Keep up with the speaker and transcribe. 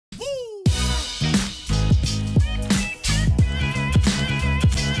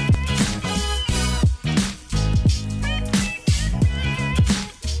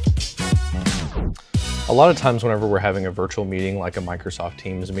A lot of times whenever we're having a virtual meeting like a Microsoft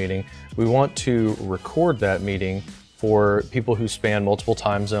Teams meeting, we want to record that meeting for people who span multiple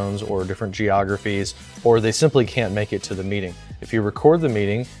time zones or different geographies, or they simply can't make it to the meeting. If you record the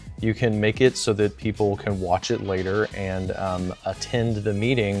meeting, you can make it so that people can watch it later and attend the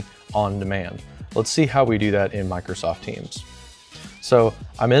meeting on demand. Let's see how we do that in Microsoft Teams. So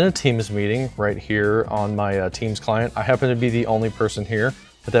I'm in a Teams meeting right here on my Teams client. I happen to be the only person here,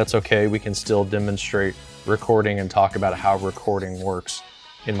 but that's okay. We can still demonstrate recording and talk about how recording works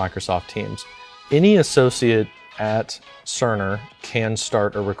in Microsoft Teams. Any associate at Cerner can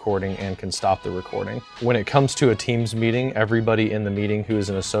start a recording and can stop the recording. When it comes to a Teams meeting, everybody in the meeting who is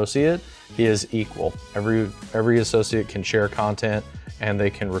an associate is equal. Every associate can share content and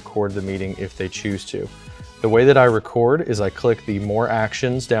they can record the meeting if they choose to. The way that I record is I click the More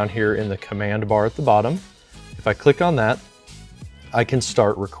Actions down here in the command bar at the bottom. If I click on that, I can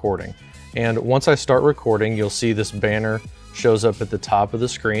start recording. And once I start recording, you'll see this banner shows up at the top of the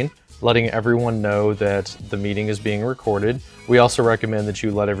screen, letting everyone know that the meeting is being recorded. We also recommend that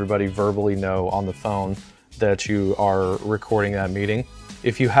you let everybody verbally know on the phone that you are recording that meeting.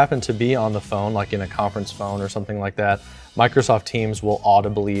 If you happen to be on the phone, like in a conference phone or something like that, Microsoft Teams will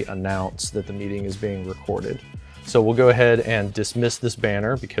audibly announce that the meeting is being recorded. So we'll go ahead and dismiss this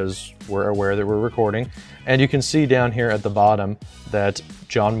banner because we're aware that we're recording. And you can see down here at the bottom that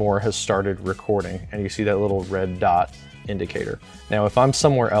John Moore has started recording, and you see that little red dot indicator. Now, if I'm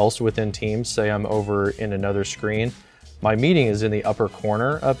somewhere else within Teams, say I'm over in another screen, my meeting is in the upper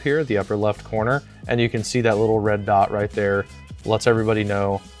corner up here, the upper left corner, and you can see that little red dot right there lets everybody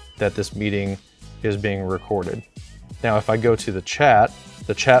know that this meeting is being recorded. Now, if I go to the chat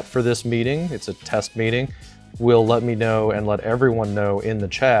for this meeting, it's a test meeting, will let me know and let everyone know in the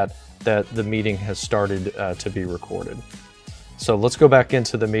chat that the meeting has started to be recorded. So let's go back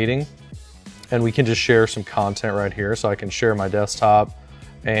into the meeting and we can just share some content right here. So I can share my desktop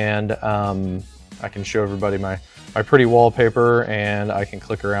and I can show everybody my pretty wallpaper, and I can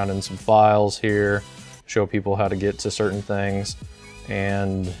click around in some files here, show people how to get to certain things,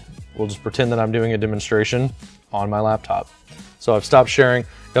 and we'll just pretend that I'm doing a demonstration on my laptop. So I've stopped sharing,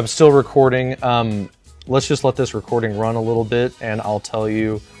 I'm still recording. Let's just let this recording run a little bit and I'll tell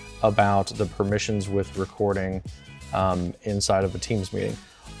you about the permissions with recording inside of a Teams meeting.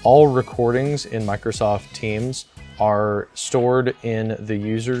 All recordings in Microsoft Teams are stored in the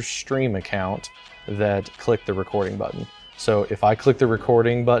user's Stream account that click the recording button. So if I click the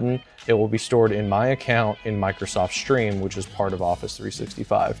recording button, it will be stored in my account in Microsoft Stream, which is part of Office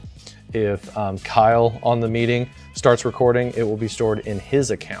 365. If Kyle on the meeting starts recording, it will be stored in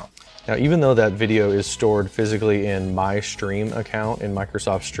his account. Now, even though that video is stored physically in my Stream account in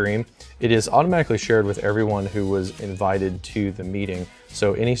Microsoft Stream, it is automatically shared with everyone who was invited to the meeting.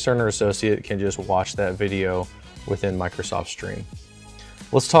 So any Cerner associate can just watch that video within Microsoft Stream.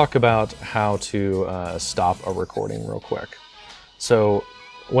 Let's talk about how to stop a recording real quick. So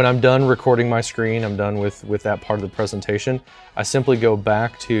when I'm done recording my screen, I'm done with that part of the presentation, I simply go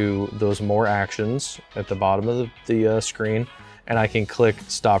back to those More Actions at the bottom of the screen, and I can click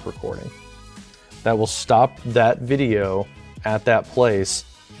Stop Recording. That will stop that video at that place,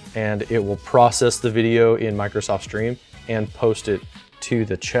 and it will process the video in Microsoft Stream and post it to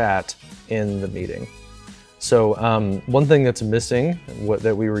the chat in the meeting. So one thing that's missing,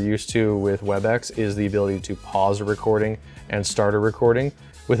 that we were used to with WebEx, is the ability to pause a recording and start a recording.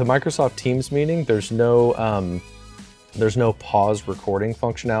 With a Microsoft Teams meeting, there's no pause recording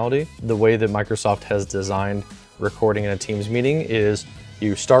functionality. The way that Microsoft has designed recording in a Teams meeting is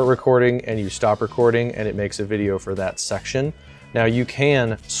you start recording and you stop recording, and it makes a video for that section. Now you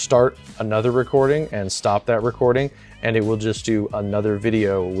can start another recording and stop that recording, and it will just do another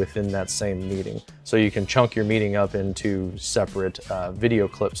video within that same meeting. So you can chunk your meeting up into separate video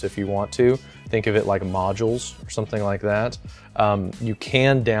clips if you want to. Think of it like modules or something like that. You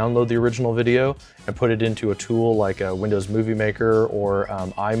can download the original video and put it into a tool like a Windows Movie Maker or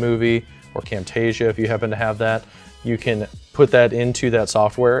iMovie or Camtasia if you happen to have that. You can put that into that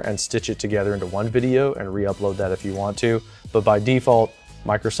software and stitch it together into one video and re-upload that if you want to. But by default,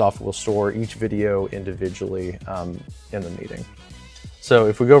 Microsoft will store each video individually in the meeting. So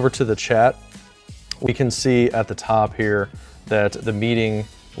if we go over to the chat, we can see at the top here that the meeting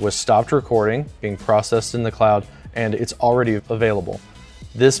was stopped recording, being processed in the cloud, and it's already available.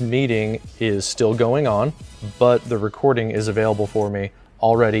 This meeting is still going on, but the recording is available for me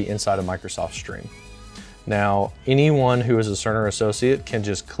already inside of Microsoft Stream. Now, anyone who is a Cerner associate can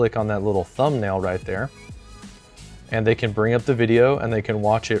just click on that little thumbnail right there, and they can bring up the video and they can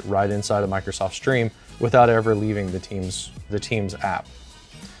watch it right inside of Microsoft Stream without ever leaving the Teams app.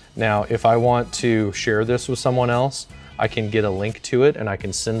 Now, if I want to share this with someone else, I can get a link to it and I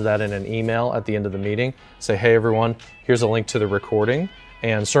can send that in an email at the end of the meeting. Say, hey everyone, here's a link to the recording,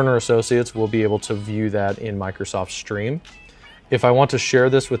 and Cerner Associates will be able to view that in Microsoft Stream. If I want to share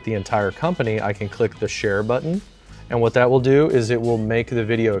this with the entire company, I can click the share button. And what that will do is it will make the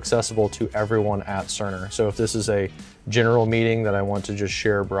video accessible to everyone at Cerner. So if this is a general meeting that I want to just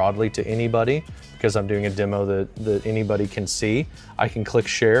share broadly to anybody, because I'm doing a demo that anybody can see, I can click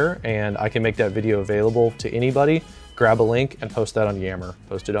share and I can make that video available to anybody, grab a link and post that on Yammer,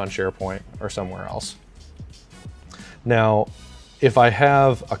 post it on SharePoint or somewhere else. Now, if I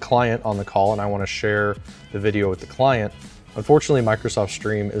have a client on the call and I want to share the video with the client, unfortunately Microsoft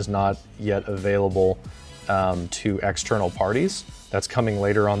Stream is not yet available to external parties. That's coming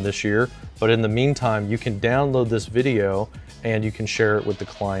later on this year. But in the meantime, you can download this video and you can share it with the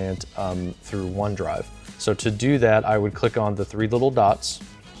client through OneDrive. So to do that, I would click on the three little dots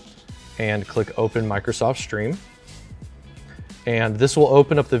and click Open Microsoft Stream. And this will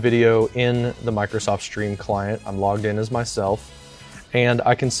open up the video in the Microsoft Stream client. I'm logged in as myself. And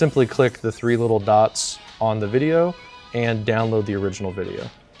I can simply click the three little dots on the video and download the original video.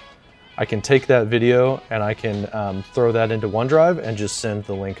 I can take that video and I can throw that into OneDrive and just send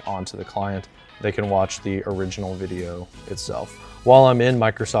the link onto the client. They can watch the original video itself. While I'm in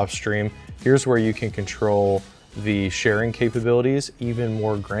Microsoft Stream, here's where you can control the sharing capabilities even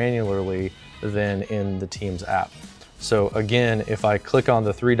more granularly than in the Teams app. So again, if I click on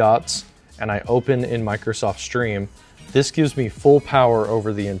the three dots and I open in Microsoft Stream, this gives me full power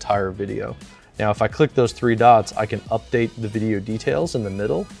over the entire video. Now, if I click those three dots, I can update the video details in the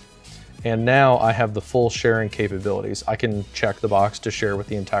middle. And now I have the full sharing capabilities. I can check the box to share with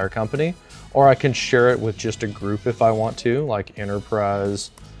the entire company, or I can share it with just a group if I want to, like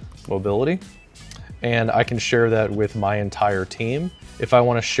Enterprise Mobility. And I can share that with my entire team. If I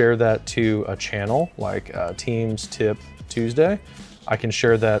want to share that to a channel, like Teams Tip Tuesday, I can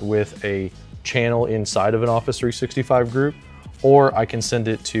share that with a channel inside of an Office 365 group, or I can send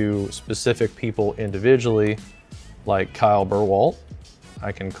it to specific people individually, like Kyle Burwalt.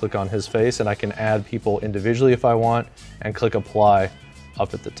 I can click on his face and I can add people individually if I want and click apply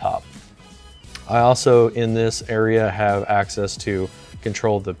up at the top. I also in this area have access to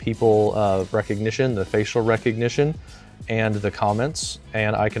control the people recognition, the facial recognition, and the comments,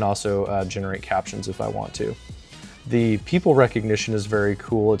 and I can also generate captions if I want to. The people recognition is very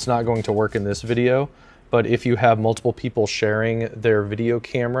cool. It's not going to work in this video, but if you have multiple people sharing their video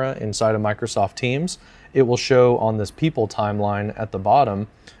camera inside of Microsoft Teams, it will show on this people timeline at the bottom.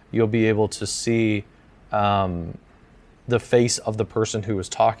 You'll be able to see the face of the person who is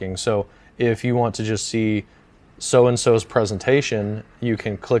talking. So if you want to just see so-and-so's presentation, you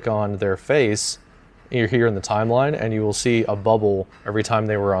can click on their face. You're here in the timeline and you will see a bubble every time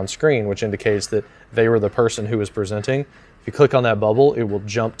they were on screen, which indicates that they were the person who was presenting. If you click on that bubble, it will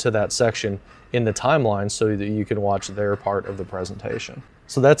jump to that section in the timeline so that you can watch their part of the presentation.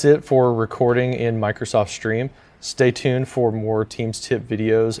 So that's it for recording in Microsoft Stream. Stay tuned for more Teams Tip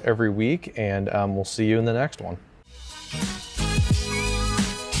videos every week, and we'll see you in the next one.